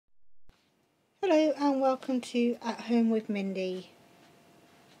Hello and welcome to At Home with Mindy.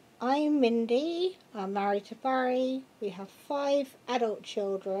 I'm Mindy, I'm married to Barry, we have 5 adult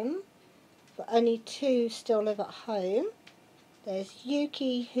children, but only 2 still live at home. There's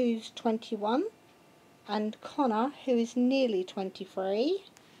Yuki, who's 21, and Connor, who is nearly 23,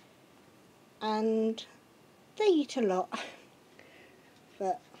 and they eat a lot.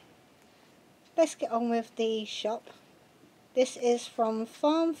 But let's get on with the shop. This is from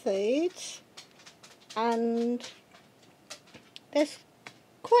Farm Foods, and there's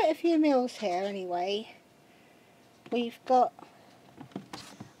quite a few meals here anyway. We've got,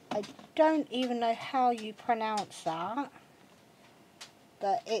 I don't even know how you pronounce that,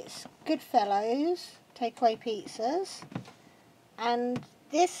 but it's Goodfellows takeaway pizzas, and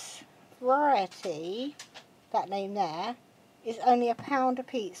this variety, that name there, is only £1 a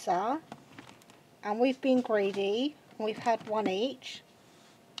pizza, and we've been greedy and we've had one each,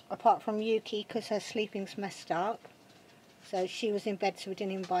 apart from Yuki because her sleeping's messed up. So she was in bed, so we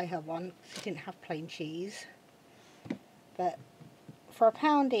didn't even buy her one because we didn't have plain cheese. But for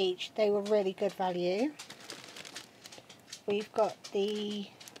 £1 each, they were really good value. We've got the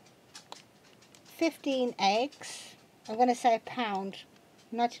 15 eggs. I'm going to say £1,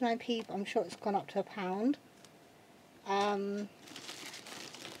 99p, but I'm sure it's gone up to £1. A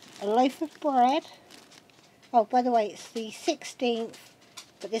loaf of bread. Oh, by the way, it's the 16th,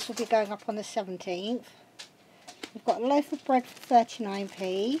 but this will be going up on the 17th. We've got a loaf of bread for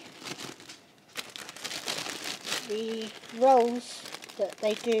 39p. The rolls that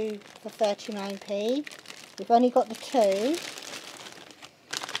they do for 39p. We've only got the 2.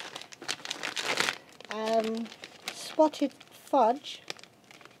 Spotted fudge.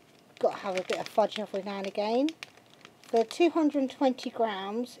 Got to have a bit of fudge every now and again. For 220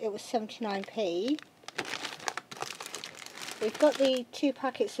 grams, it was 79p. We've got the 2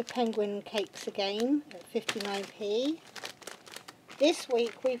 packets of penguin cakes again at 59p. This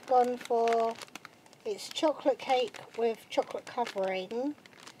week we've gone for, it's chocolate cake with chocolate covering.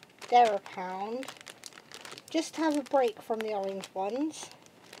 They're £1. Just to have a break from the orange ones.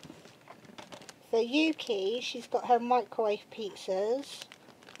 For Yuki, she's got her microwave pizzas.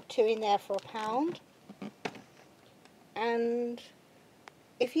 2 in there for £1. And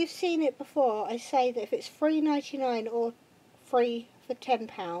if you've seen it before, I say that if it's $3.99 or free for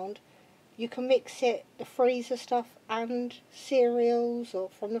 £10, you can mix it, the freezer stuff and cereals or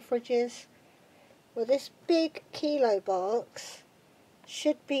from the fridges. Well, this big kilo box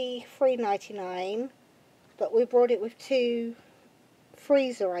should be $3.99, but we brought it with 2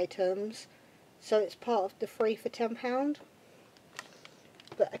 freezer items, so it's part of the free for £10.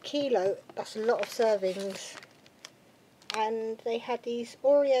 But a kilo, that's a lot of servings. And they had these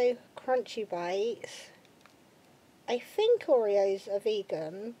Oreo crunchy bites. I think Oreos are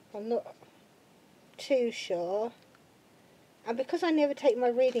vegan, I'm not too sure. And because I never take my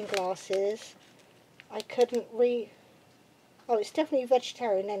reading glasses, I couldn't read. Oh, it's definitely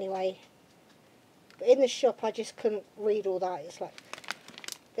vegetarian anyway. But in the shop I just couldn't read all that. It's like,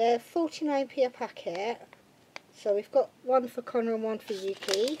 they're 49p a packet. So we've got one for Connor and one for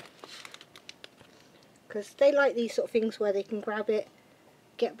Yuki. Because they like these sort of things where they can grab it,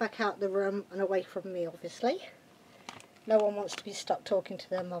 get back out the room and away from me, obviously. No one wants to be stuck talking to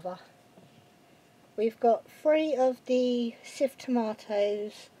their mother. We've got 3 of the sieved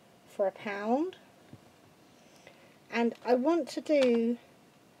tomatoes for £1. And I want to do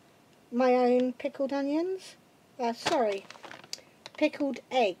my own pickled onions. Pickled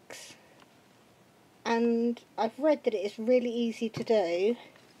eggs. And I've read that it is really easy to do.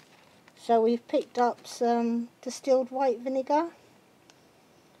 So we've picked up some distilled white vinegar.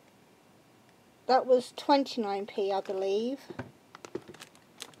 That was 29p, I believe.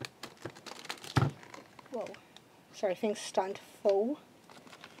 Whoa, sorry, things are starting to fall.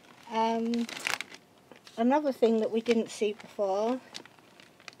 Another thing that we didn't see before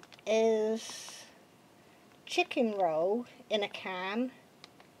is chicken roll in a can.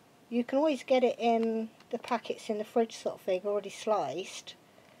 You can always get it in the packets in the fridge sort of thing, already sliced.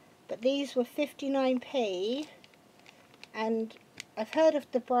 But these were 59p, and I've heard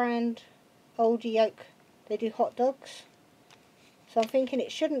of the brand Old Yolk, they do hot dogs, so I'm thinking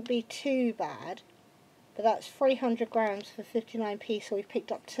it shouldn't be too bad. But that's 300 grams for 59p, so we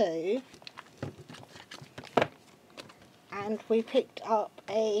picked up 2. And we picked up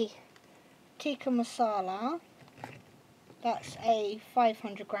a tikka masala, that's a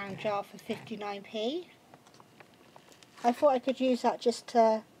 500 gram jar for 59p. I thought I could use that just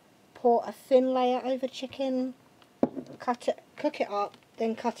to pour a thin layer over chicken, cut it, cook it up,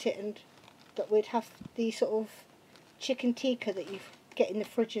 then cut it, and that we'd have the sort of chicken tikka that you get in the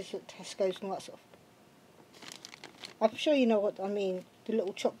fridges at Tesco's and all that sort of. I'm sure you know what I mean, the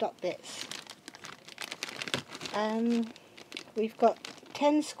little chopped up bits. We've got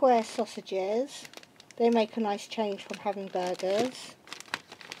 10 square sausages. They make a nice change from having burgers.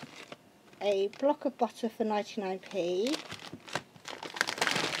 A block of butter for 99p.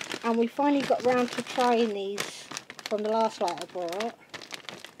 And we finally got round to trying these from the last lot I bought.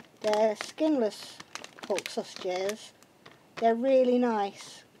 They're skinless pork sausages. They're really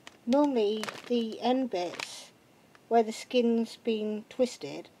nice. Normally the end bits where the skin's been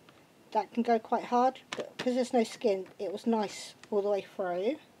twisted, that can go quite hard, but because there's no skin, it was nice all the way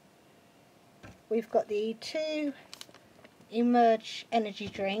through. We've got the 2 Emerge energy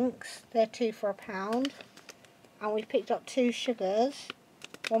drinks. They're 2 for £1, and we picked up 2 sugars,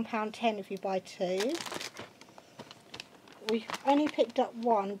 £1.10 if you buy 2. We only picked up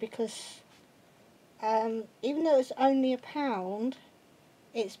 1 because even though it's only £1,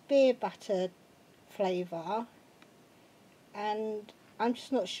 it's beer battered flavour, and I'm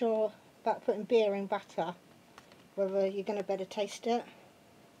just not sure about putting beer in batter, whether you're going to better taste it.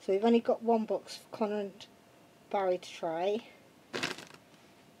 So we've only got 1 box for Connor and Barry to try.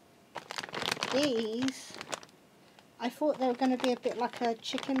 These, I thought they were going to be a bit like a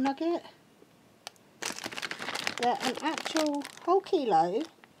chicken nugget. They're an actual whole kilo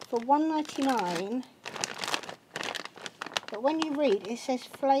for £1.99, but when you read, it says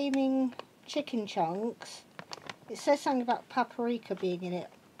flaming chicken chunks. It says something about paprika being in it,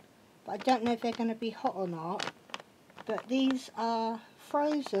 but I don't know if they're going to be hot or not. But these are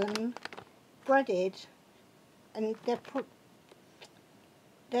frozen, breaded, and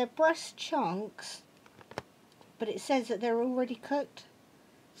they're breast chunks, but it says that they're already cooked,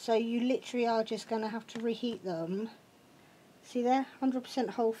 so you literally are just going to have to reheat them. See there, 100%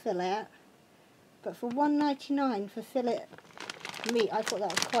 whole fillet, but for £1.99 for fillet meat, I thought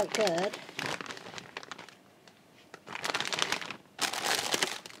that was quite good.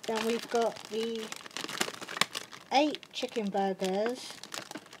 Then we've got the 8 chicken burgers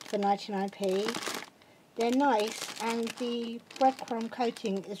for 99p. They're nice, and the breadcrumb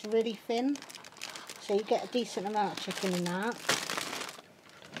coating is really thin, so you get a decent amount of chicken in that.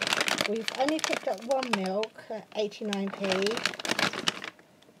 We've only picked up 1 milk at 89p.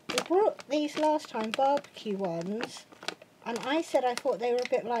 We brought these last time, barbecue ones, and I said I thought they were a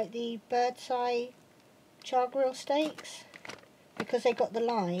bit like the bird's eye char grill steaks because they got the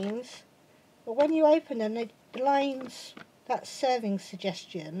lines, but when you open them, the lines, that serving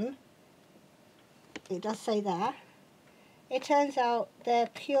suggestion, it does say that. It turns out they're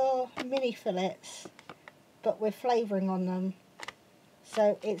pure mini fillets, but with flavouring on them.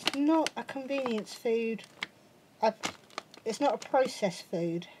 So it's not a convenience food, it's not a processed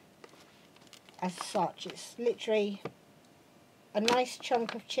food as such. It's literally a nice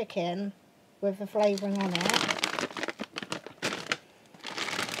chunk of chicken with the flavouring on it.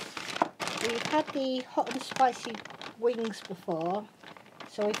 We've had the hot and spicy wings before,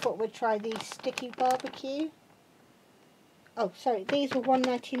 so we thought we'd try the sticky barbecue. Oh, sorry, these were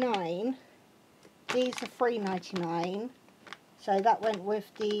 £1.99. These are £3.99. So that went with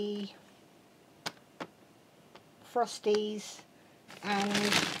the Frosties, and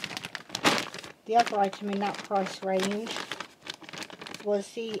the other item in that price range was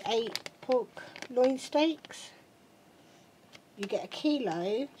the 8 pork loin steaks. You get a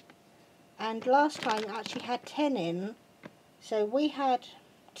kilo, and last time it actually had 10 in, so we had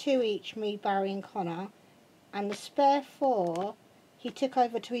 2 each, me, Barry and Connor, and the spare 4 he took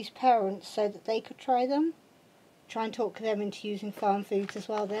over to his parents so that they could try them. Try and talk them into using farm foods as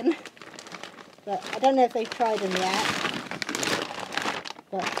well then. But I don't know if they've tried them yet.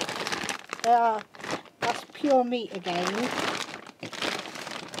 But that's pure meat again.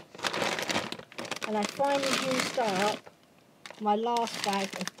 And I finally used up my last bag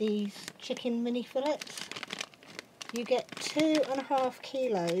of these chicken mini fillets. You get 2.5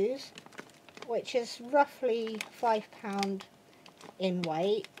 kilos, which is roughly £5 in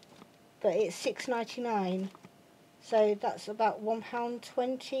weight, but it's £6.99. So that's about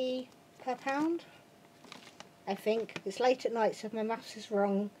 £1.20 per pound, I think. It's late at night, so if my maths is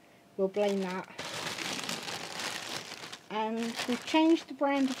wrong, we'll blame that. And we've changed the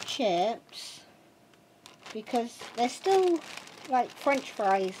brand of chips because they're still like French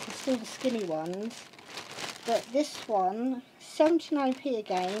fries, they're still the skinny ones. But this one, 79p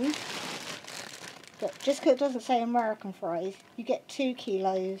again. But just because it doesn't say American fries, you get 2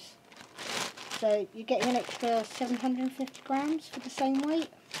 kilos. So you're getting an extra 750 grams for the same weight.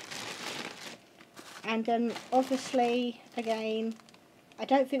 And then obviously, again, I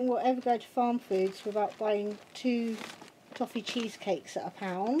don't think we'll ever go to Farm Foods without buying 2 toffee cheesecakes at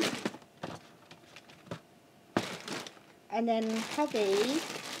 £1. And then hubby,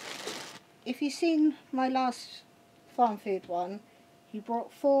 if you've seen my last farm food one, he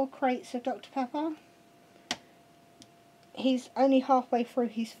brought 4 crates of Dr. Pepper. He's only halfway through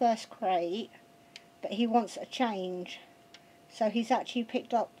his first crate, but he wants a change. So he's actually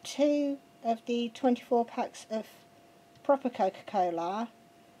picked up 2 of the 24 packs of proper Coca-Cola.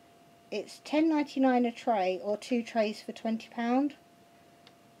 It's £10.99 a tray, or 2 trays for £20.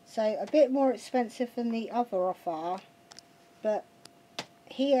 So a bit more expensive than the other offer, but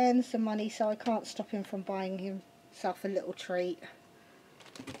he earns the money, so I can't stop him from buying himself a little treat.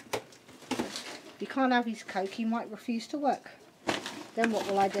 If you can't have his Coke, he might refuse to work. Then what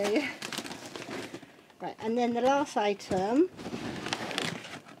will I do? Right, and then the last item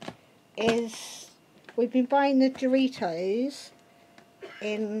is, we've been buying the Doritos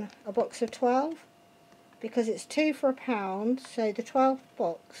in a box of 12 because it's 2 for £1, so the 12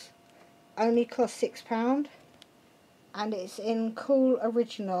 box only costs £6, and it's in Cool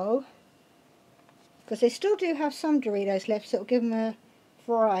Original because they still do have some Doritos left, so it'll give them a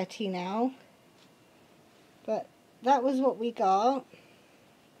variety now. But that was what we got,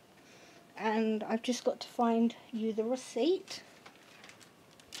 and I've just got to find you the receipt.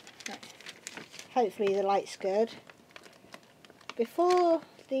 Hopefully the light's good. Before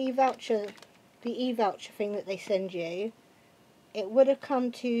the voucher, the e-voucher thing that they send you, it would have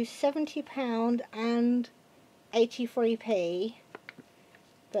come to £70 and 83p,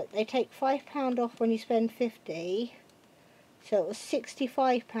 but they take £5 off when you spend 50, so it was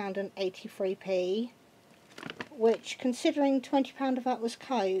 £65 and 83p, which, considering £20 of that was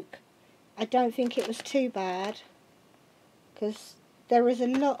Coke, I don't think it was too bad, because there is a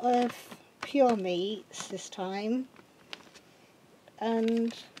lot of pure meats this time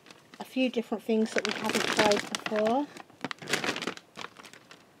and a few different things that we haven't tried before.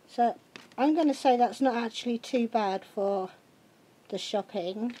 So I'm going to say that's not actually too bad for the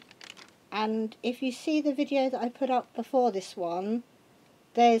shopping. And if you see the video that I put up before this one,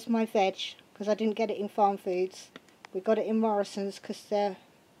 there's my veg, because I didn't get it in Farm Foods. We got it in Morrison's because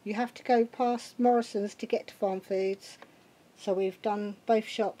you have to go past Morrison's to get to Farm Foods. So we've done both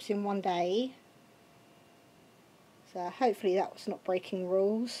shops in one day. So hopefully that was not breaking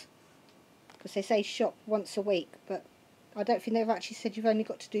rules, because they say shop once a week, but I don't think they've actually said you've only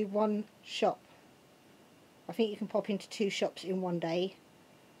got to do one shop. I think you can pop into 2 shops in one day.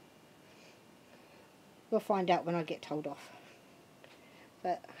 We'll find out when I get told off.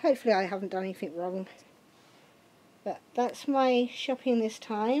 But hopefully I haven't done anything wrong. But that's my shopping this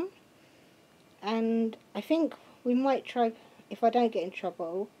time. And I think we might try, if I don't get in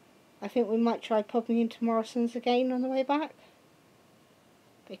trouble, I think we might try popping into Morrison's again on the way back,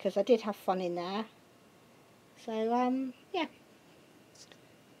 because I did have fun in there. So yeah,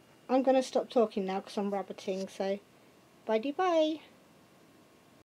 I'm going to stop talking now because I'm rabbiting, so bye-bye.